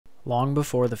Long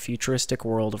before the futuristic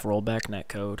world of rollback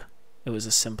netcode, it was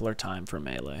a simpler time for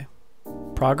Melee.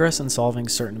 Progress in solving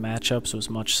certain matchups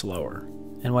was much slower,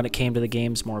 and when it came to the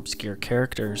game's more obscure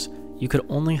characters, you could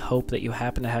only hope that you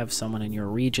happened to have someone in your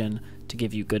region to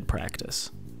give you good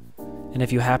practice. And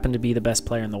if you happened to be the best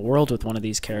player in the world with one of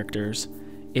these characters,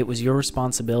 it was your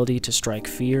responsibility to strike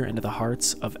fear into the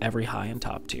hearts of every high and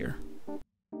top tier.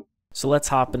 So let's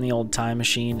hop in the old time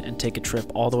machine and take a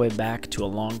trip all the way back to a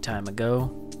long time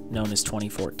ago, known as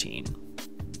 2014.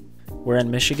 We're in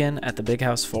Michigan at the Big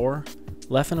House 4.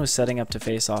 Leffen was setting up to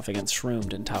face off against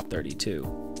Shroomed in top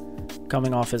 32.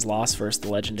 Coming off his loss versus the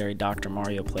legendary Dr.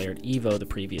 Mario player at EVO the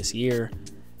previous year,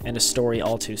 and a story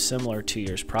all too similar 2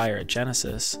 years prior at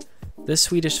Genesis, this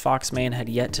Swedish Fox main had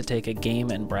yet to take a game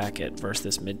and bracket versus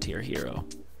this mid-tier hero.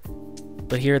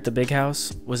 But here at the Big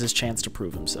House was his chance to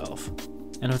prove himself.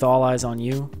 And with all eyes on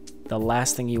you, the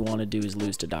last thing you want to do is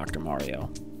lose to Dr.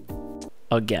 Mario.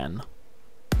 Again.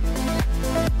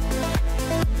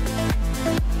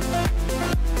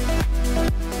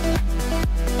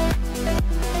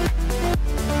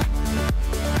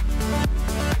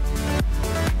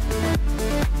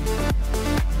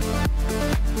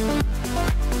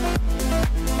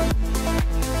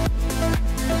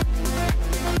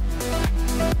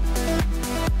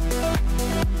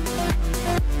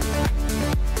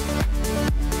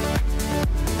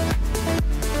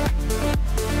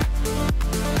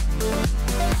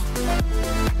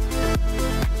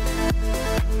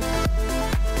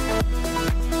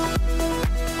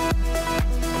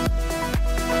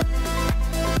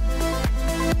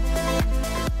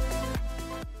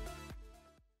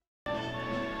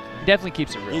 Definitely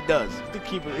keeps it real. He does.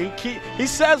 He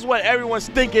says what everyone's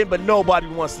thinking, but nobody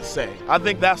wants to say. I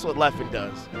think that's what Leffen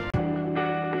does.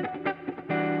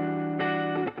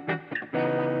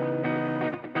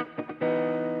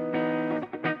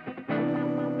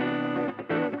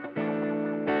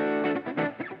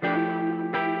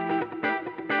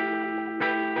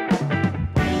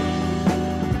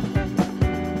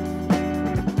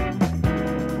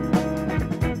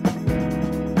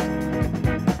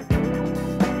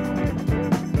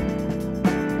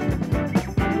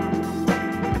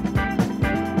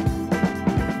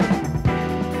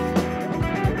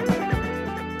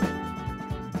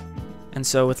 And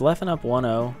so with Leffen up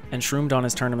 1-0 and Shroomed on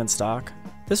his tournament stock,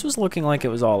 this was looking like it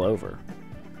was all over.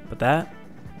 But that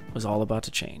was all about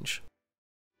to change.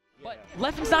 But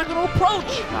Leffen's not going to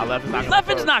approach. Nah,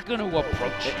 Leffen's not going to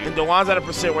approach. And Dewan's at a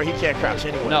percent where he can't crouch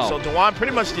anyway. No. So Dewan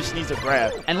pretty much just needs a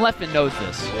grab. And Leffen knows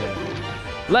this. Yeah.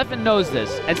 Leffen knows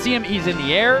this. And see him, he's in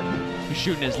the air. He's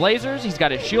shooting his lasers. He's got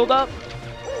his shield up.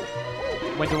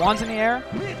 When Dewan's in the air.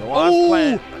 Dewan's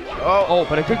playing. Oh,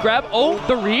 but a good grab. Oh,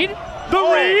 the read.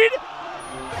 The read.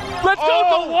 Let's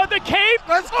go, Dewan, the cave.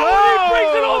 Let's go. Oh, he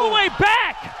brings it all the way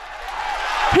back.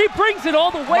 He brings it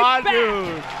all the way back.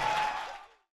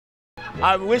 Dude.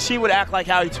 I wish he would act like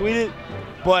how he tweeted,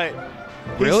 but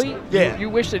really? Yeah. You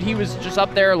wish that he was just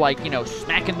up there, like, you know,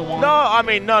 smacking Dewan? No, I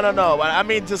mean, no. I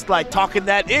mean, just like talking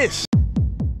that ish.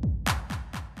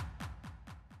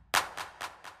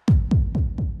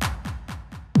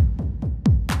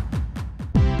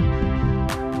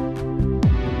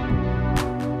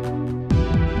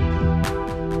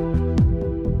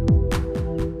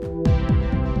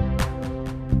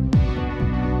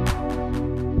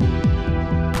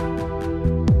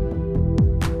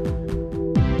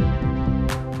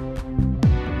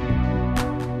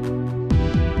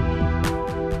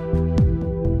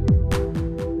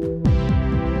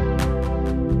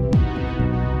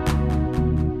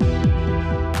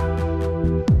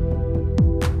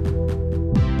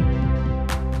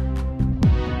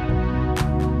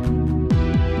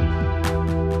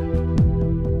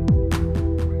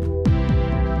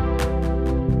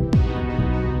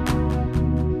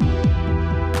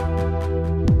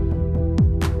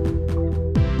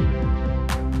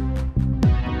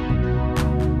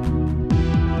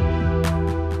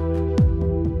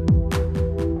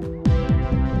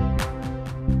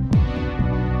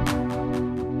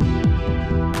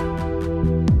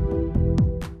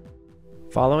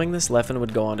 Following this, Leffen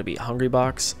would go on to beat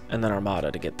Hungrybox and then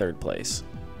Armada to get 3rd place,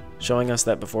 showing us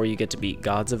that before you get to beat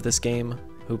gods of this game,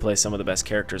 who play some of the best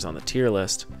characters on the tier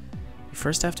list, you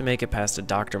first have to make it past a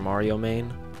Dr. Mario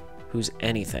main, who's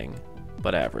anything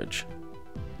but average.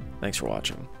 Thanks for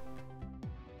watching.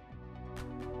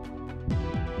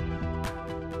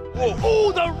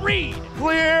 Oh, the read!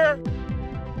 Clear!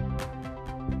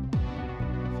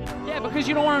 Yeah, because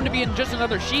you don't want him to be in just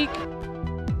another Sheik.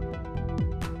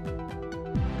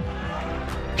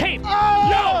 Cape!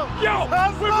 Yo!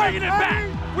 We're bringing it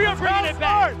back! We are bringing it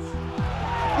back!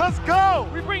 Let's go!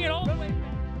 We bring it all.